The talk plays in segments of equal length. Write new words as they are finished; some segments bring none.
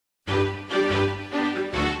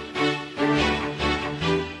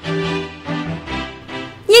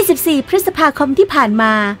24 พฤษภาคมที่ผ่านม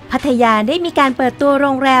าพัทยาได้มีการเปิดตัวโร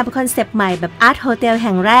งแรมคอนเซปต์ใหม่แบบอาร์ตโฮเทลแ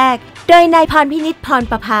ห่งแรกโดยนายพรพินิจพร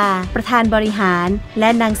ประภาประธานบริหารและ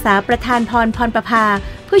นางสาวประธานพรประภา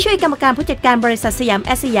ผู้ช่วยกรรมการผู้จัดการบริษัทสยาม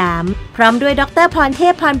สยามพร้อมด้วยดร.พรเท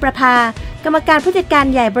พพรประภากรรมการผู้จัดการ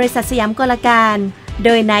ใหญ่บริษัทสยามกลการโด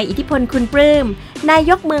ยนายอิทธิพลคุณปลื้มนา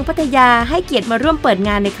ยกเมืองพัทยาให้เกียรติมาร่วมเปิดง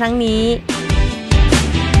านในครั้งนี้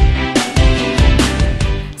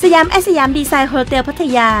สยามสยามดีไซน์โฮเทลพัท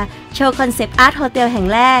ยาโชว์คอนเซปต์อาร์ตโฮเทลแห่ง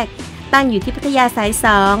แรกตั้งอยู่ที่พัทยาสาย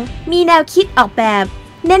 2มีแนวคิดออกแบบ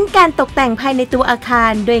เน้นการตกแต่งภายในตัวอาคา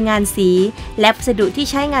รโดยงานสีและวัสดุที่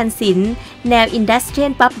ใช้งานศิลป์แนว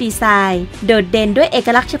Industrial Pop Design โดดเด่นด้วยเอก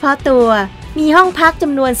ลักษณ์เฉพาะตัวมีห้องพักจ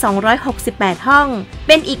ำนวน268ห้องเ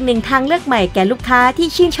ป็นอีกหนึ่งทางเลือกใหม่แก่ลูกค้าที่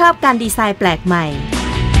ชื่นชอบการดีไซน์แปลกใหม่